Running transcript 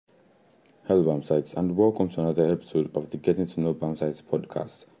Hello Bamsites, and welcome to another episode of the Getting to Know Bamsites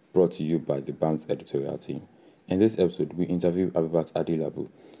podcast, brought to you by the BAMS editorial team. In this episode, we interview Abibat Adelabu.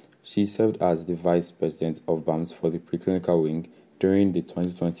 She served as the Vice President of BAMS for the preclinical wing during the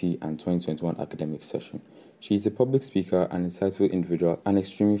 2020 and 2021 academic session. She is a public speaker, an insightful individual, an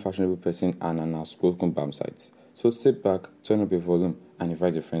extremely fashionable person, and an outspoken Bamsite. So sit back, turn up your volume, and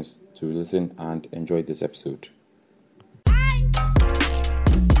invite your friends to listen and enjoy this episode.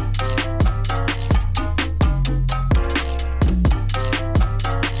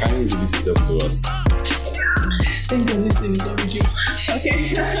 Can you introduce yourself to us? Thank you for listening to the video.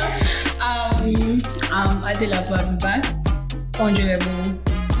 Okay. I'm Adelabu Abibat, 100 level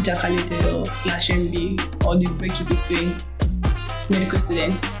Jakalite /MB, or the break between medical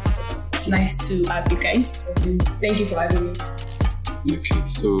students. It's nice to have you guys. Thank you for having me. Okay,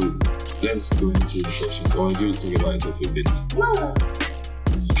 so let's go into the questions. Or do you talk about yourself a bit? No.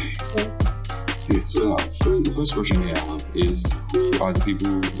 Okay, so the first question I have is, who are the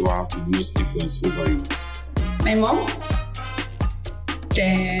people who have the most influence over you? My mom.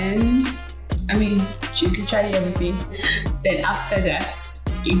 Then, she's literally everything. Then after that,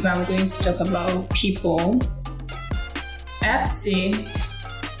 if I'm going to talk about people, I have to say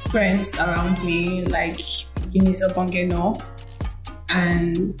friends around me like Eunice Obongeno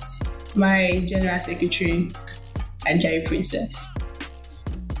and my general secretary, Ajayi Princess.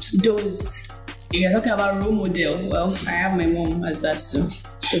 Those, if you're talking about role model, well, I have my mom as that too.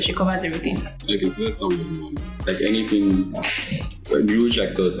 So she covers everything. Okay, so let's start with your mom. Like anything, you would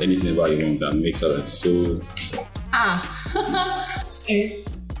like tell us anything about your mom that makes her like so... Okay.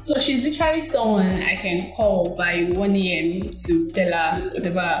 So she's literally someone I can call by 1 a.m. to tell her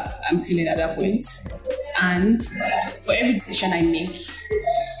whatever I'm feeling at that point. And for every decision I make,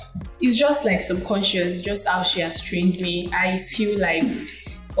 it's just like subconscious, just how she has trained me. I feel like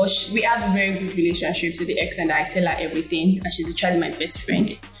we have a very good relationship to the extent that I tell her everything, and she's literally my best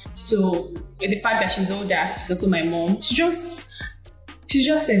friend. So with the fact that she's older, she's also my mom. She's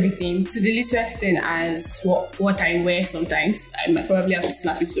just everything, to the littlest thing as what I wear sometimes. I might probably have to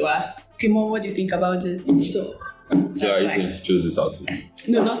snap it to her. Okay, Mom, what do you think about this? So I used to choose this outfit.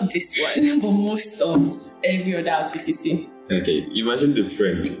 No, not this one, but most of every other outfit you see. Okay, you mentioned the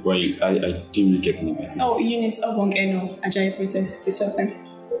friend, but I didn't really get me. Oh, Eunice Obongeno, Ajayi Princess, this one.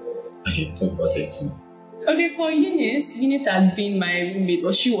 Okay, talk about that too. Okay, for Eunice has been my roommate,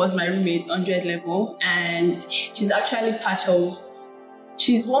 or she was my roommate, 100 level, and she's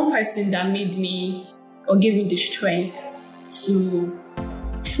one person that made me, or gave me the strength to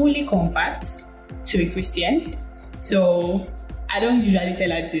fully convert to a Christian. So I don't usually tell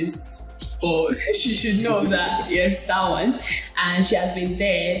her this, but she should know that, yes, that one. And she has been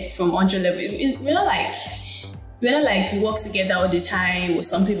there from 100 level. We're not like we work together all the time or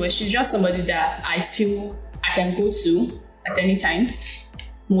something, but she's just somebody that I feel I can go to at any time,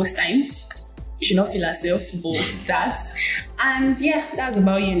 most times. You should not feel herself, but that. And yeah, that's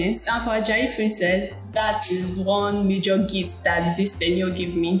about Eunice. And for Ajayi Princess, that is one major gift that this tenure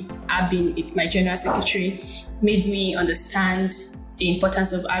gave me. I've been my general secretary, made me understand the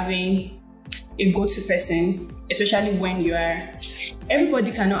importance of having a go-to person, especially when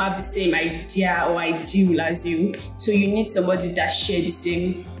everybody cannot have the same idea or ideal as you. So you need somebody that shares the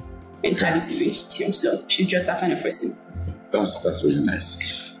same mentality with you. So she's just that kind of person. That's really nice.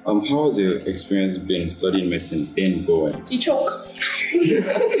 How has your experience been studying medicine in Bowen? It choke.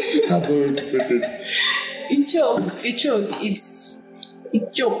 That's the way to put it. It choke.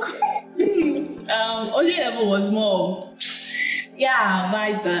 It choke. 100 level was more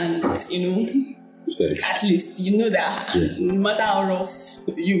vibes and, Thanks. At least you know that no matter how rough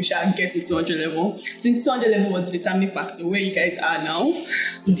you shall get to 200 level. Since 200 level was the determining factor where you guys are now,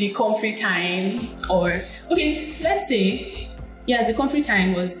 the comfort time, let's say, the comfort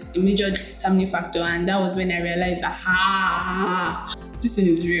time was a major determining factor, and that was when I realized, this thing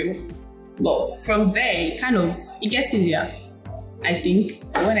is real. But from there, it gets easier. I think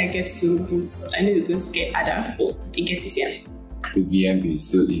when I get to boots, I know it's going to get harder, but it gets easier. With the MB, it's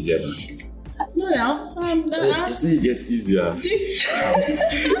still easier. No. You say it gets easier.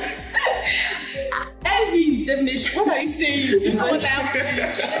 MB, definitely. What are you saying? This is what I have to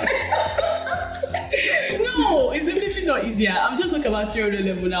No, it's definitely not easier. I'm just talking about 300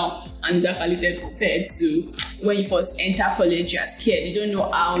 level now. And Jakalite compared to when you first enter college, you're scared. You don't know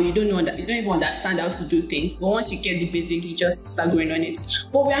how, you don't even understand how to do things. But once you get the basic, you just start going on it.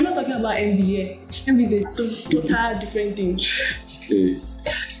 But we are not talking about MBA. MBA is a total different thing. Okay.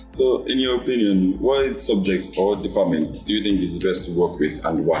 So, in your opinion, what subjects or departments do you think is the best to work with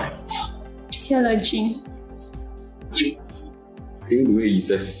and why? Physiology. Even the way you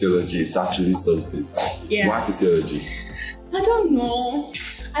said physiology, it's actually something. Yeah. Why physiology? I don't know.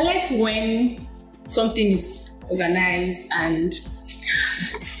 I like when something is organized and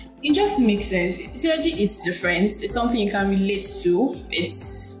it just makes sense. Physiology is different. It's something you can relate to.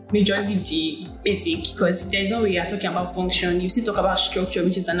 It's majorly the basic because there's no way you're talking about function. You still talk about structure,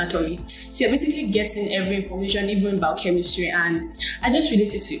 which is anatomy. So you're basically getting every information, even about chemistry, and I just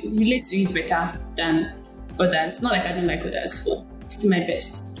relate to it better than others. Not like I don't like others, so it's still my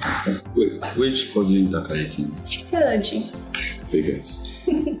best. Wait, which course do you like at Physiology. Biggest.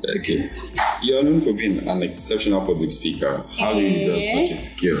 Okay. You're known for being an exceptional public speaker. How do you develop such a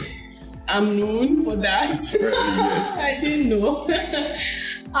skill? I'm known for that. Yes. I didn't know.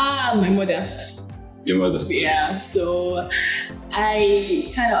 My mother. Your mother? Sorry. Yeah, so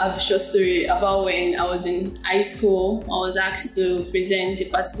I kind of have a short story about when I was in high school. I was asked to present a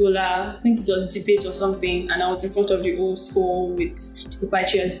particular, I think this was a debate or something, and I was in front of the whole school with the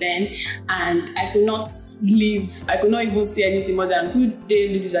proprietors then, and I could not leave. I could not even say anything more than "Good day,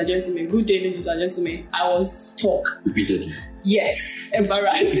 ladies and gentlemen. Good day, ladies and gentlemen." I was stuck. Repeatedly. Yes,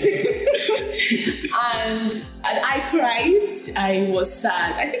 embarrassed. and I cried. I was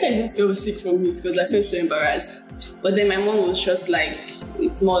sad. I think I even fell sick from it because I felt so embarrassed. But then my mom was just like,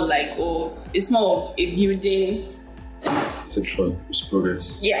 it's more of a building. It's fun. It's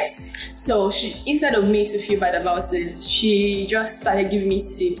progress. Yes. So she, instead of me to feel bad about it, she just started giving me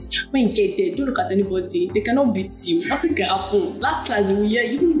tips. When you get there, don't look at anybody. They cannot beat you. Nothing can happen. Last class, they will hear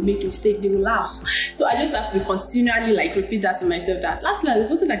you. Even if you make a mistake, they will laugh. So I just have to continually repeat that to myself that last class,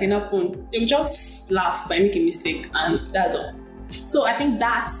 there's nothing that can happen. They will just laugh by making a mistake, and that's all. So I think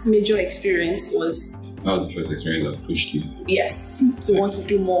that major experience was. That was the first experience that pushed you. Yes. To want to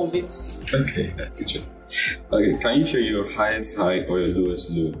do more of it. Okay, that's interesting. Okay, can you share your highest high or your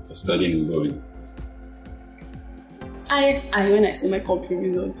lowest low for studying in Boeing? Highest high when I saw my company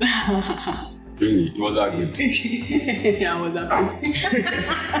result. Really? It was that good? Yeah, I was happy.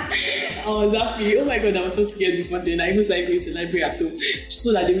 I was happy. Oh my god, I was so scared before then. I even started going to the library at home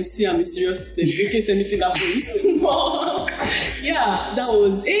so that they will see I'm a serious student in case anything happens. Yeah, that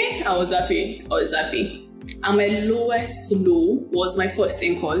was it. I was happy. And my lowest low was my first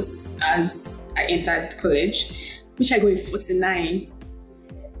in course as I entered college, which I got a 49.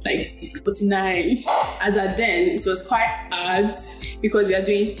 49. As at then, it was quite hard because we are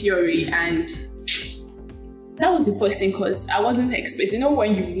doing theory, and that was the first thing because I wasn't expecting.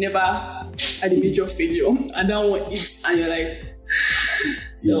 When you never had a major failure and that one hits and you're like,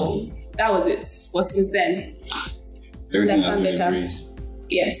 so that was it. But since then, everything has been better.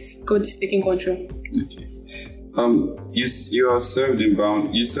 Yes, God is taking control. Okay. You served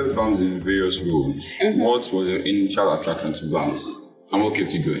BAMS in various roles. Mm-hmm. What was your initial attraction to BAMS? And what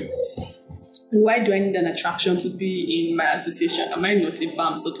kept you going? Why do I need an attraction to be in my association? Am I not a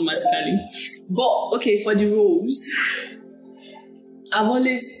BAMS automatically? But okay, for the roles, I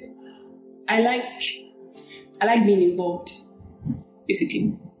like being involved,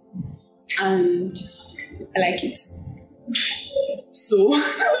 basically, and I like it. So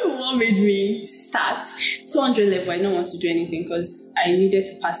what made me start 200 level? I don't want to do anything because I needed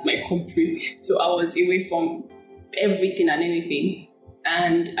to pass my compre, so I was away from everything and anything.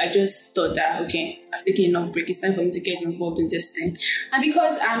 And I just thought that, okay, I've taken enough break. It's time for me to get involved in this thing. And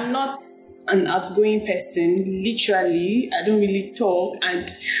because I'm not an outgoing person, literally, I don't really talk. And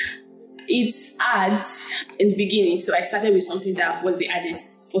it's hard in the beginning. So I started with something that was the hardest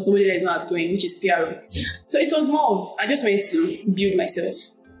for somebody that is not outgoing, which is PRO. So it was more of, I just wanted to build myself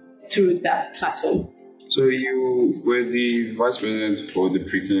through that platform. So you were the vice president for the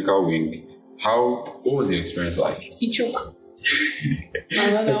preclinical wing. What was the experience like? It choke.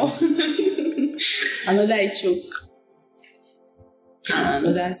 Another I choke.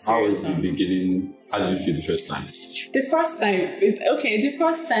 Another serious. How was the beginning? How did you feel the first time? The first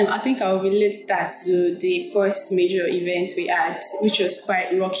time, I think I'll relate that to the first major event we had, which was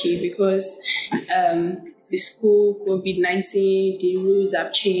quite rocky because the school, COVID-19, the rules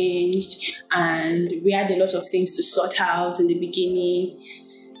have changed, and we had a lot of things to sort out in the beginning.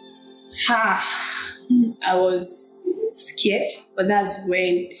 I was scared, but that's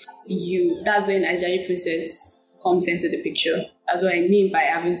when agile process comes into the picture. That's what I mean by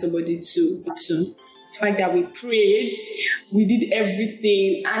having somebody to. The fact that we prayed, we did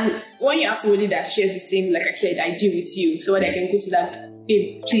everything, and when you have somebody that shares the same, like I said, idea with you, so when I can go to that,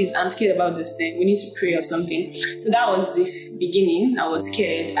 babe, please, I'm scared about this thing, we need to pray or something. So that was the beginning. I was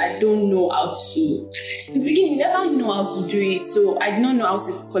scared. I don't know how to. In the beginning, I never know how to do it, so I did not know how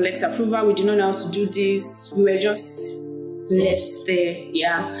to collect approval. We did not know how to do this. We were just left there,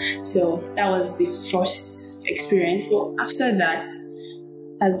 yeah. So that was the first experience. But after that,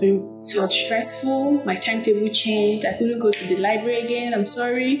 has been so stressful. My timetable changed. I couldn't go to the library again. I'm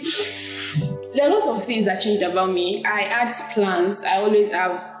sorry. There are lots of things that changed about me. I had plans. I always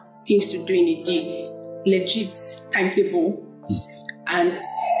have things to do in a day. Legit timetable. And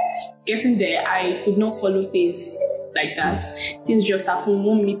getting there, I could not follow things like that. Things just happen.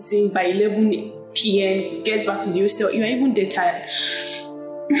 One meeting by 11 p.m. Get back to the hostel. You're even dead tired.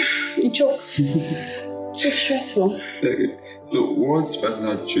 It choke. So stressful. Okay. So, what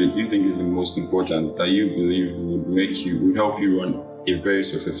personal trait do you think is the most important that you believe would help you run a very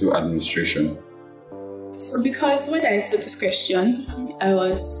successful administration? So, because when I saw this question, I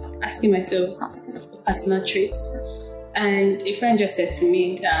was asking myself personal traits, and a friend just said to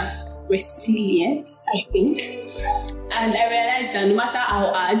me that resilience, I think, and I realized that no matter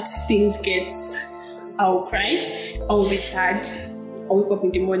how hard things get, I'll cry, I'll be sad, I'll wake up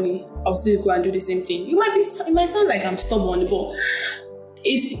in the morning, I'll still go and do the same thing. It might sound like I'm stubborn, but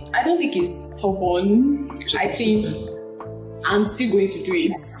I don't think it's stubborn. I think I'm still going to do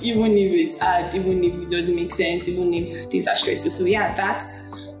it, even if it's hard, even if it doesn't make sense, even if things are stressful. So yeah, that's,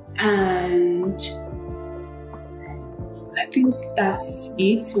 and I think that's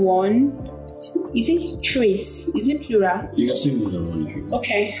it. One, is it traits? Is it plural? You can say more than one if you want.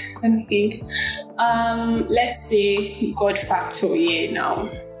 Okay, let me think. Let's say God factor here now.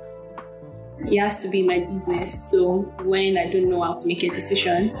 It has to be my business. So when I don't know how to make a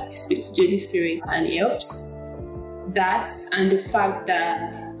decision, I speak to the Holy Spirit and it helps. That and the fact that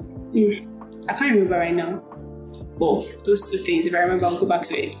I can't remember right now. But those two things, if I remember, I'll go back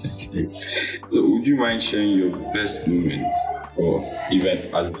to it. So would you mind sharing your best moments or events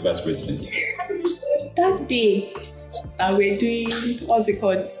as vice president? That day that we're doing, what's it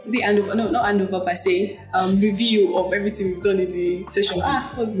called? Is it handover? No, not handover per se. Review of everything we've done in the session.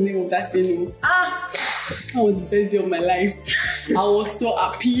 What's the name of that thing? That was the best day of my life. I was so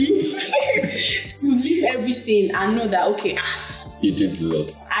happy to leave everything and know that, okay, you did a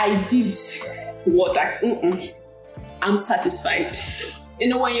lot. I did what I'm satisfied. You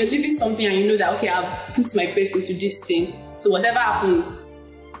know, when you're leaving something and you know that, okay, I've put my best into this thing, so whatever happens,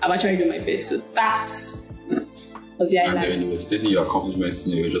 I've actually done my best. So that's was the highlight. And then you were stating your accomplishments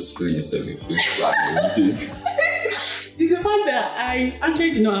and you were just feeling yourself, you feel flat. It's the fact that I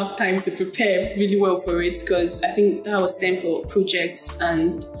actually did not have time to prepare really well for it, because I think that was time for projects,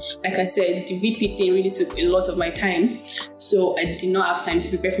 and like I said, the VP thing really took a lot of my time, so I did not have time to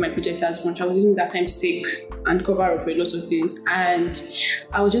prepare for my projects as much. I was using that time to take and cover up for a lot of things, and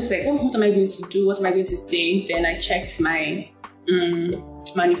I was just like, oh, what am I going to do? What am I going to say? Then I checked my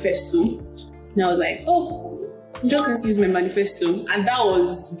manifesto, and I was like, oh, I'm just going to use my manifesto. And that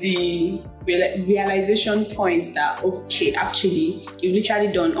was the realization point that, okay, actually, you've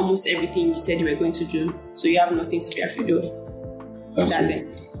literally done almost everything you said you were going to do. So you have nothing to be afraid of. That's it.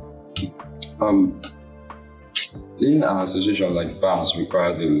 In an association like BAMS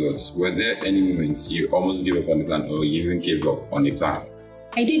requires a lot, were there any moments you almost gave up on the plan or you even gave up on the plan?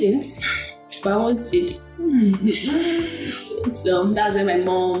 I didn't, but I almost did. So that's when my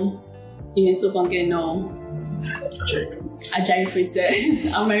mom, so Agile Princess,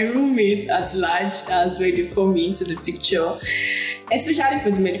 and my roommates at large, that's where they call me into the picture, especially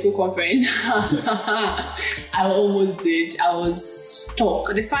for the medical conference. I almost did. I was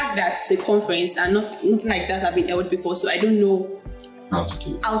stuck. The fact that it's a conference and nothing like that have been held before, so I don't know how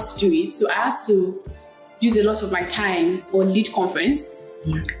to do it. So I had to use a lot of my time for lead conference.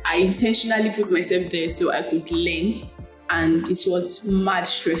 I intentionally put myself there so I could learn, and it was mad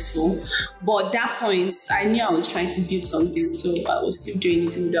stressful. But at that point, I knew I was trying to build something, so I was still doing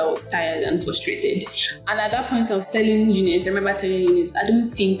it even though I was tired and frustrated. And at that point, I was telling unions, I remember telling unions, I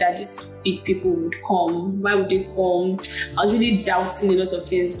don't think that these big people would come. Why would they come? I was really doubting a lot of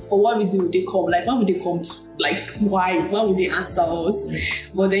things. For what reason would they come? Like, why would they come to? Like, why? Why would they answer us?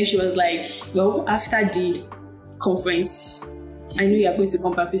 But then she was like, well, after the conference, I knew you are going to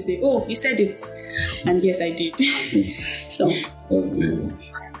come back to say, oh, you said it. And yes, I did. So that's very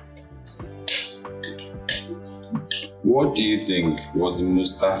nice. What do you think was the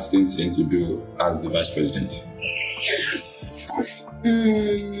most tasking thing to do as the vice president?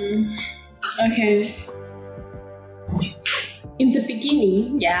 Okay. In the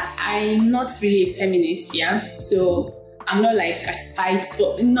beginning, I'm not really a feminist, so I'm not like a fight.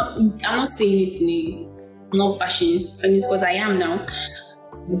 So I'm not saying it in a not bashing feminist, because I am now.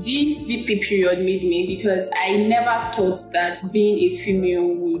 This VP period made me, because I never thought that being a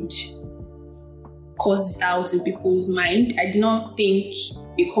female would cause doubt in people's mind. I did not think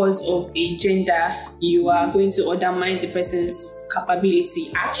because of a gender, you are going to undermine the person's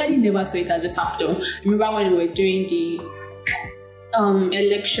capability. I actually never saw it as a factor. I remember when we were doing the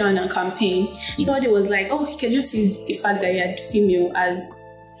election and campaign, somebody was like, oh, you can just use the fact that you had female as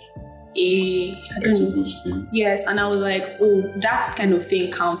I don't know. Yes, and I was like, oh, that kind of thing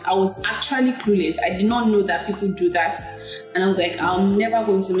counts. I was actually clueless. I did not know that people do that. And I was like, I'm never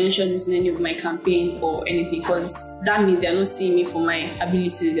going to mention this in any of my campaigns or anything, because that means they're not seeing me for my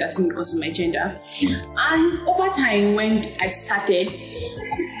abilities, they're seeing me because of my gender. And over time, when I started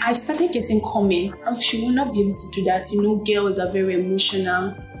getting comments, oh, she will not be able to do that. You know, girls are very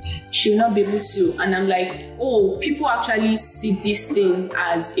emotional. She will not be able to. And I'm like, oh, people actually see this thing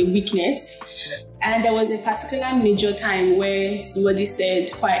as a weakness. And there was a particular major time where somebody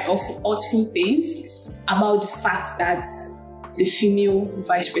said quite awful things about the fact that the female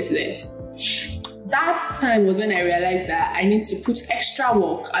vice president. That time was when I realized that I need to put extra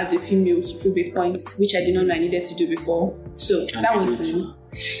work as a female to prove a point, which I did not know I needed to do before. So that was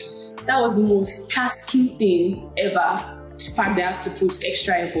the most tasking thing ever. The fact that I have to put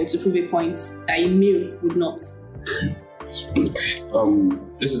extra effort to prove a point that a male would not.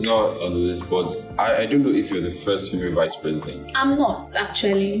 This is not on the list, but I don't know if you're the first female vice president. I'm not,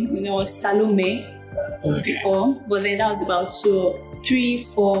 actually. There was Salome before, but then that was about 3,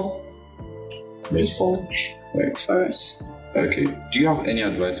 4 before for us. Okay. Do you have any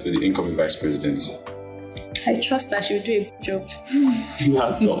advice for the incoming vice president? I trust that she'll do a good job.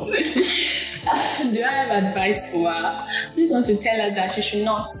 That's all. Do I have advice for her? I just want to tell her that she should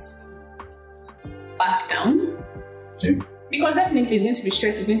not back down. Okay. Because definitely it's going to be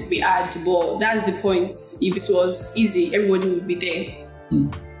stressful, it's going to be hard, but that's the point. If it was easy, everybody would be there.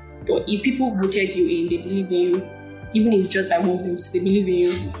 But if people voted you in, they believe in you, even if just by one vote, they believe in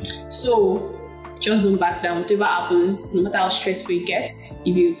you. So just don't back down. Whatever happens, no matter how stressful it gets,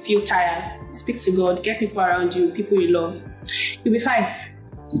 if you feel tired, speak to God, get people around you, people you love. You'll be fine.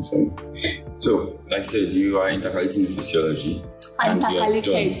 Okay. So, like I said, you are intercalating in physiology.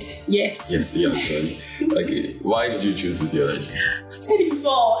 Intercalated, yes. Yes, you have done. Okay. Why did you choose physiology? I've said it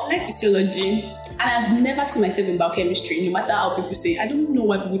before, I like physiology. And I've never seen myself in biochemistry, no matter how people say. I don't know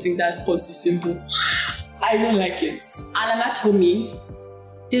why people think that course is simple. I don't like it. And anatomy,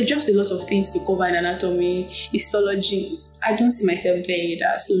 there are just a lot of things to cover in anatomy, histology. I don't see myself there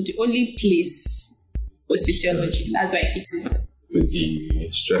either. So the only place was physiology. That's why I hit it. With the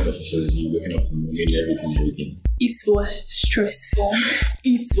stress of physiology, waking up in the morning, everything. It was stressful.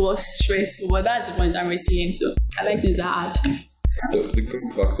 But that's the point I'm resilient to. I like things that are hard. So the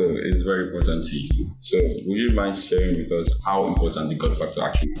God factor is very important to you. So would you mind sharing with us how important the God factor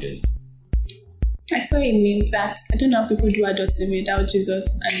actually is? I saw a meme that I don't know how people do adulting without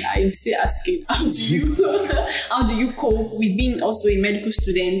Jesus, and I'm still asking, how do you cope with being also a medical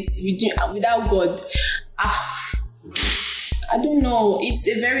student without God? I don't know. It's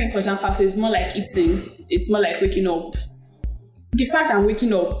a very important factor. It's more like eating. It's more like waking up. The fact I'm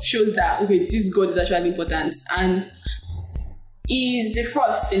waking up shows that, okay, this God is actually important, and He's the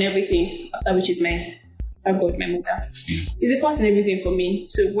first in everything, after which is my God, my mother. He's the first in everything for me.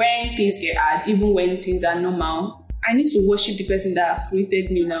 So when things get hard, even when things are normal, I need to worship the person that created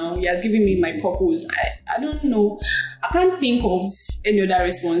me now. He has given me my purpose. I don't know. I can't think of any other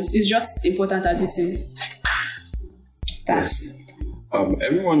response. It's just important as eating. That's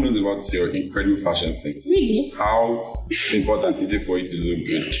everyone knows about your incredible fashion sense. Really? How important is it for you to look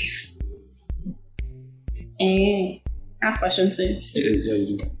good? Have fashion sense. Yeah,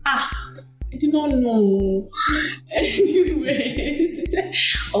 you do. I do not know. Anyways,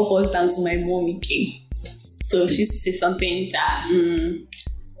 all goes down to my mom again. So she used to say something that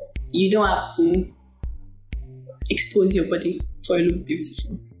you don't have to expose your body for you to look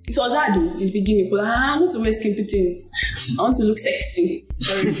beautiful. It was hard though in the beginning, but I want to wear skimpy things. I want to look sexy.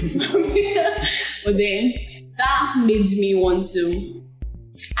 But then that made me want to.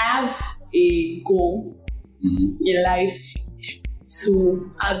 I have a goal in life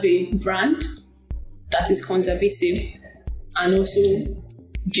to have a brand that is conservative and also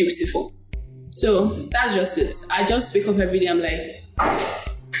beautiful. So that's just it. I just wake up every day, I'm like,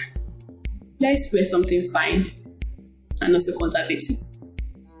 let's wear something fine and also conservative.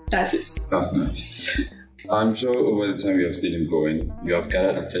 That's it. That's nice. I'm sure over the time you have seen him going, you have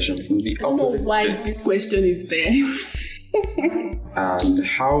gathered attention from the opposite I don't know why sex. this question is there. And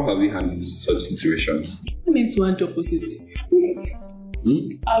how have you handled such situation? I mean to handle opposite sex.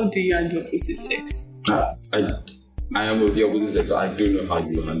 How do you handle opposite sex? I am of the opposite sex, so I don't know how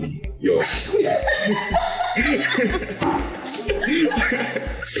you handle yours.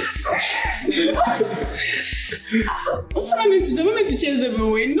 I mean don't want me to chase them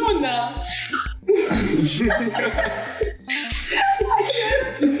away. No, nah. I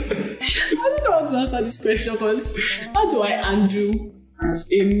don't know how to answer this question because how do I handle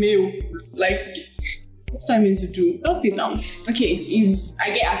a male? Like, what do I mean to do? Help it down. Okay, if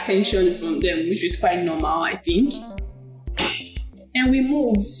I get attention from them, which is quite normal, I think, and we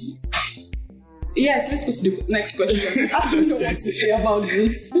move. Yes, let's go to the next question. I don't know what to say about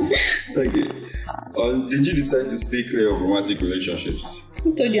this. Okay. Did you decide to stay clear of romantic relationships?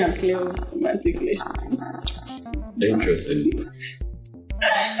 Who told you I'm clear of romantic relationships? Interesting.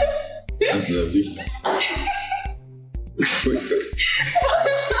 That's lovely.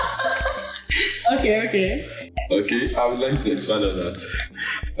 Okay. Okay, I would like to expand on that.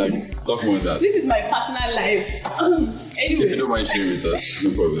 Like, talk more on that. This is my personal life. Anyway. If you don't mind sharing with us,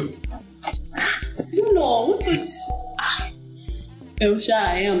 no problem. I don't know. I'm sure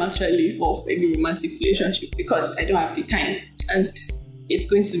I am actually for any romantic relationship because I don't have the time and it's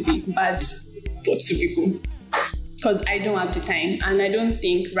going to be bad for two people because I don't have the time and I don't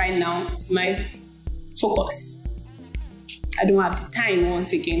think right now it's my focus. I don't have the time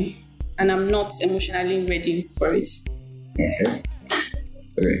once again and I'm not emotionally ready for it.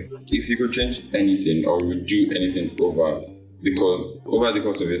 Okay. If you could change anything or would do anything over the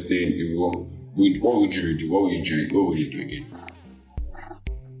course of your stay in Iwo, what would you do? What would you do? What would you do again?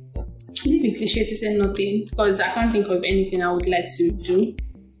 It's a bit cliche to say nothing because I can't think of anything I would like to do.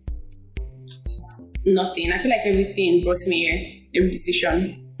 Nothing. I feel like everything brought me here, every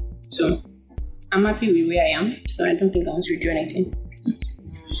decision. So I'm happy with where I am. So I don't think I want to do anything.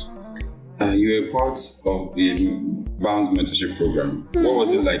 You were part of the Bounce mentorship program. Mm-hmm. What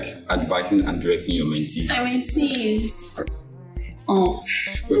was it like advising and directing your mentees? My mentees.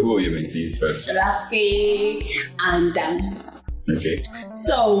 Who were your mentees first? Rafi and Okay.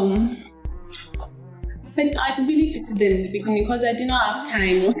 So I really pitied them in the beginning because I did not have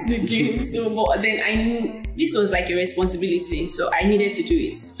time once again. But then I knew this was like a responsibility, so I needed to do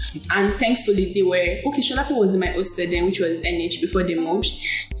it. And thankfully they were okay. Sholapi was in my hostel then, which was NH before they moved.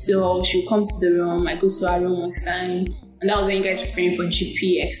 So she would come to the room, I go to her room most time. And that was when you guys were praying for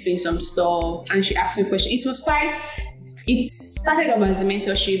GP, explain some stuff, and she asked me questions. It started off as a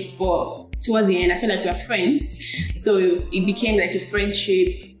mentorship, but towards the end, I feel like we were friends. So it became like a friendship.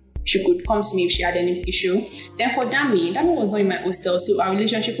 She could come to me if she had any issue. Then for Dami was not in my hostel, so our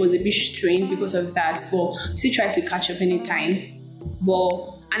relationship was a bit strained because of that. But she tried to catch up anytime.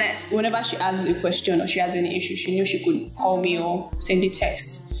 Whenever she asked a question or she has any issue, she knew she could call me or send a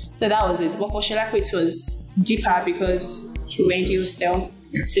text. So that was it. But for Shelakwe, it was deeper because she went to hostel,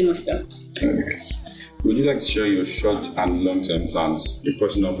 same hostel. Okay. Would you like to share your short and long-term plans, your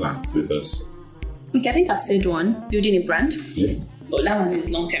personal plans with us? Okay, I think I've said one, building a brand. Yeah. Oh, that one is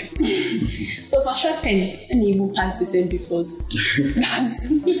long-term. So for short term, let me even pass the same before.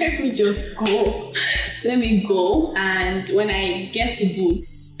 Let me just go. Let me go, and when I get to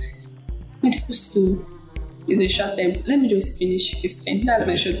Boots, medical school is a short term. Let me just finish this thing. That's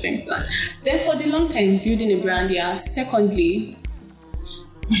my short term plan. Then for the long term, building a brand, yeah. Secondly,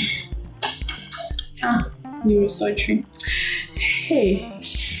 neurosurgery. Hey.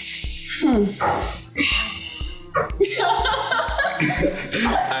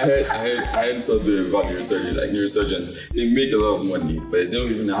 I heard something about neurosurgery. Like neurosurgeons, they make a lot of money, but they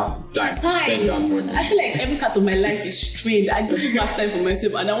don't even have time to spend that money. I feel like every part of my life is strained. I don't have time for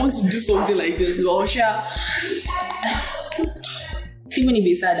myself, and I want to do something like this. Even if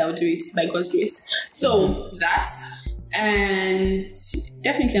it's sad, I'll do it by God's grace. So that's, and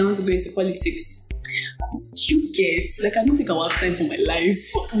definitely I want to go into politics. You get, like, I don't think I will have time for my life,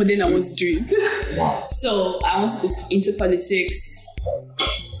 but then I want to do it. Wow. So I want to go into politics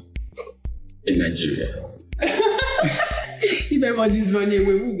in Nigeria. If everybody's running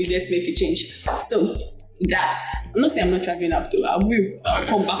away, we'll be there to make a change. So that's, I'm not saying I'm not traveling up to, I will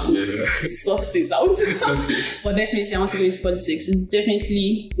come back to sort things out. Okay. But definitely I want to go into politics. It's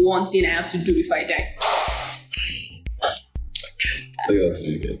definitely one thing I have to do before I die. I think that's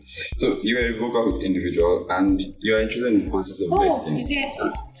really good. So you're a vocal individual and you're interested in the process of medicine. Is it?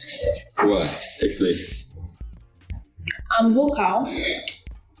 Why? Explain. I'm vocal.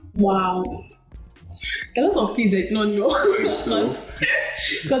 Wow. There are lots of things I don't know. So?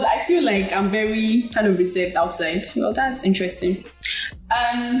 Because I feel like I'm very kind of reserved outside. Well, that's interesting.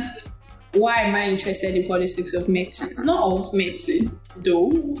 Why am I interested in politics of medicine? Not of medicine,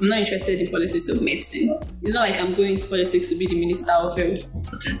 though. I'm not interested in politics of medicine. It's not like I'm going to politics to be the minister of health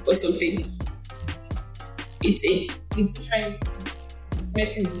or something. It's different.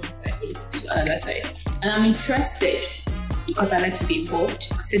 Medicine is one side, politics is another side. And I'm interested because I like to be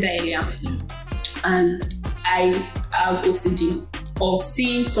involved. I said that earlier. And I have OCD of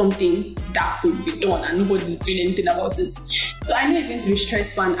seeing something that could be done and nobody's doing anything about it. So I know it's going to be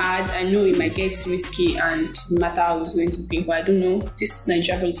stressful and hard. I know it might get risky and no matter how it's going to be, but I don't know. This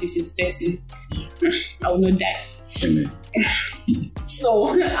Nigeria politics is this. I will not die.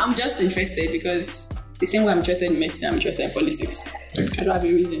 So I'm just interested because the same way I'm interested in medicine, I'm interested in politics. Okay. I don't have a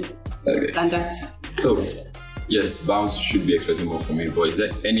reason than that. So, yes, BAMS should be expecting more from me, but is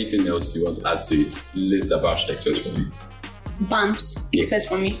there anything else you want to add to it? List that BAMS should expect from me. BAMS expect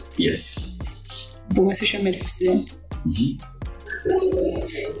from me? Yes. But my social medical student.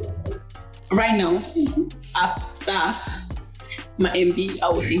 Right now, after my MB, I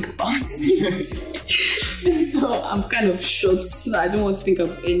will think about it. So I'm kind of shocked. So I don't want to think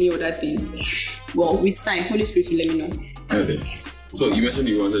of any other thing. Well, with time, Holy Spirit will let me know. Okay. So you mentioned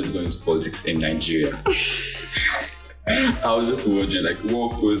you wanted to go into politics in Nigeria. I was just wondering, like,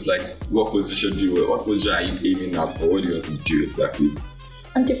 what position do you, what position are you aiming at, or what do you want to do exactly?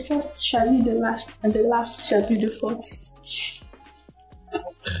 And the first shall be the last, and the last shall be the first.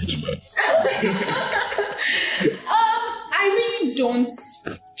 I really don't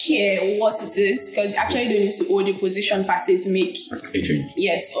care what it is because actually don't need to hold a position per se to make a change.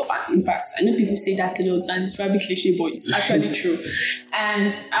 Yes, or impact. I know people say that a lot and it's probably cliche, but it's actually true.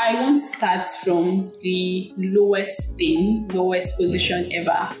 And I want to start from the lowest position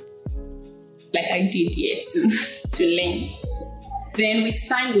ever, like I did here to learn. Then with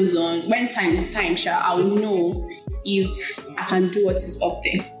time goes on, when time shall, I will know if I can do what is up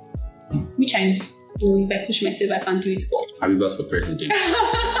there, which I know. If I push myself, I can do it for. Abibat for president.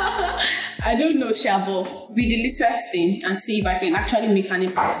 I don't know, Shabo. Be the littlest thing and see if I can actually make an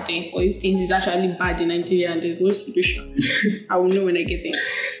impact there, or if things is actually bad in Nigeria and there's no solution. I will know when I get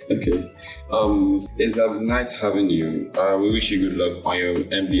there. Okay. It's nice having you. We wish you good luck on your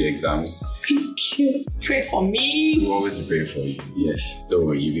MD exams. Thank you. Pray for me. We'll always pray for you. Yes. Don't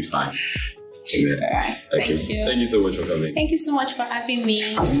worry, you'll be fine. Amen. All right. Okay. Thank you so much for coming. Thank you so much for having me.